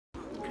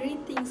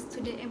Greetings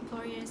to the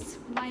employers.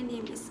 My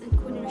name is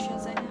Engku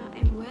Nurshazana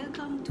and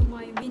welcome to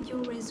my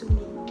video resume.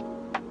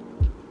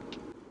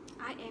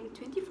 I am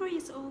 24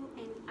 years old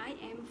and I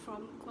am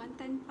from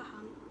Kuantan,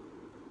 Pahang.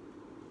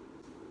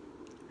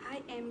 I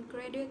am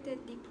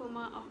graduated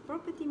Diploma of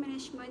Property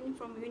Management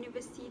from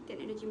University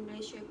Technology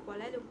Malaysia,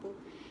 Kuala Lumpur,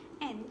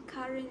 and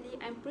currently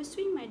I'm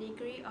pursuing my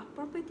degree of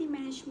Property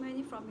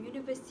Management from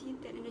University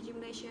Technology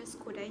Malaysia,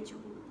 Skodai,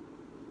 Johor.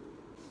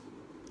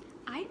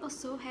 I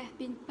also have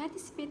been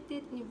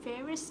participated in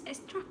various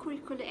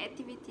extracurricular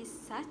activities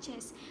such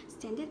as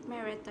Standard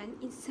Marathon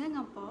in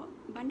Singapore,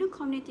 Bandung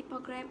Community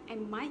Program,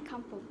 and My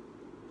Kampung.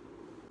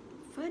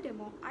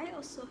 Furthermore, I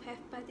also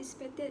have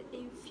participated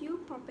in few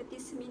property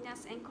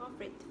seminars and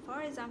conferences,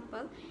 for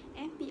example,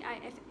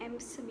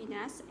 MPIFM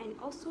seminars and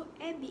also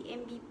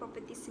Airbnb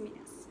property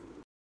seminars.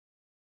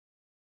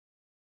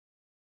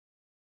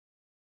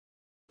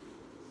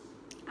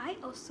 I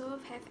also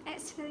have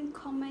excellent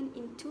command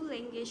in two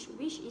languages,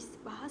 which is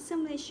Bahasa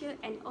Malaysia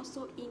and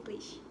also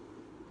English.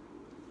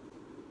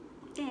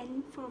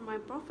 And for my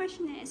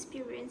professional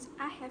experience,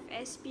 I have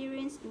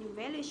experience in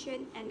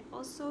valuation and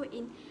also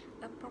in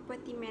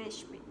property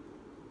management.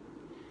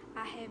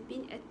 I have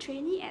been a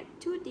trainee at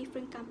two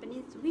different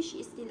companies, which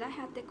is Nilai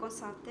Harta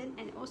Consultant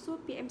and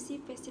also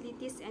PMC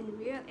Facilities and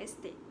Real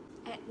Estate.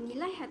 At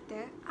Nilai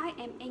Harta, I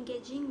am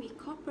engaging with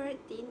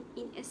corporate team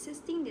in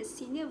assisting the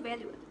senior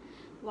valuer.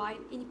 While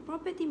in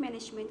property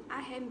management,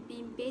 I have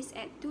been based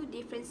at two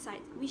different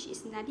sites, which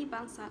is Nadi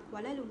Bangsa,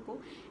 Kuala Lumpur,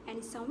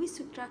 and Samwi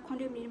Sutra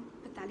Condominium,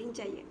 Petaling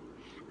Jaya.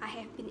 I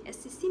have been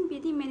assisting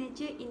building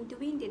manager in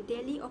doing the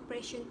daily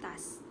operation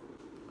tasks.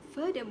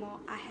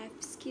 Furthermore, I have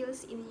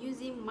skills in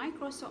using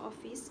Microsoft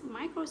Office,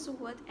 Microsoft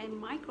Word, and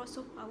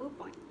Microsoft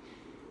PowerPoint.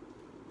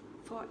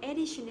 For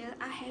additional,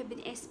 I have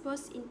been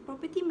exposed in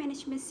property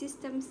management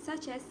systems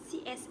such as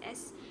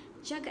CSS,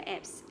 Jaga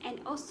Apps, and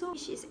also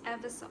which is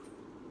Eversoft.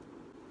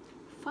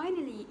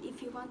 Finally,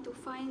 if you want to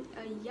find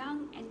a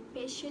young and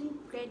patient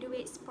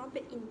graduates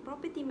in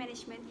property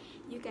management,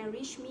 you can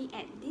reach me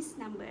at this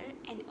number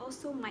and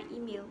also my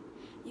email.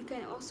 You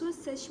can also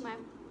search my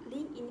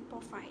LinkedIn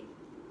profile.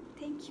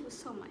 Thank you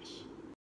so much.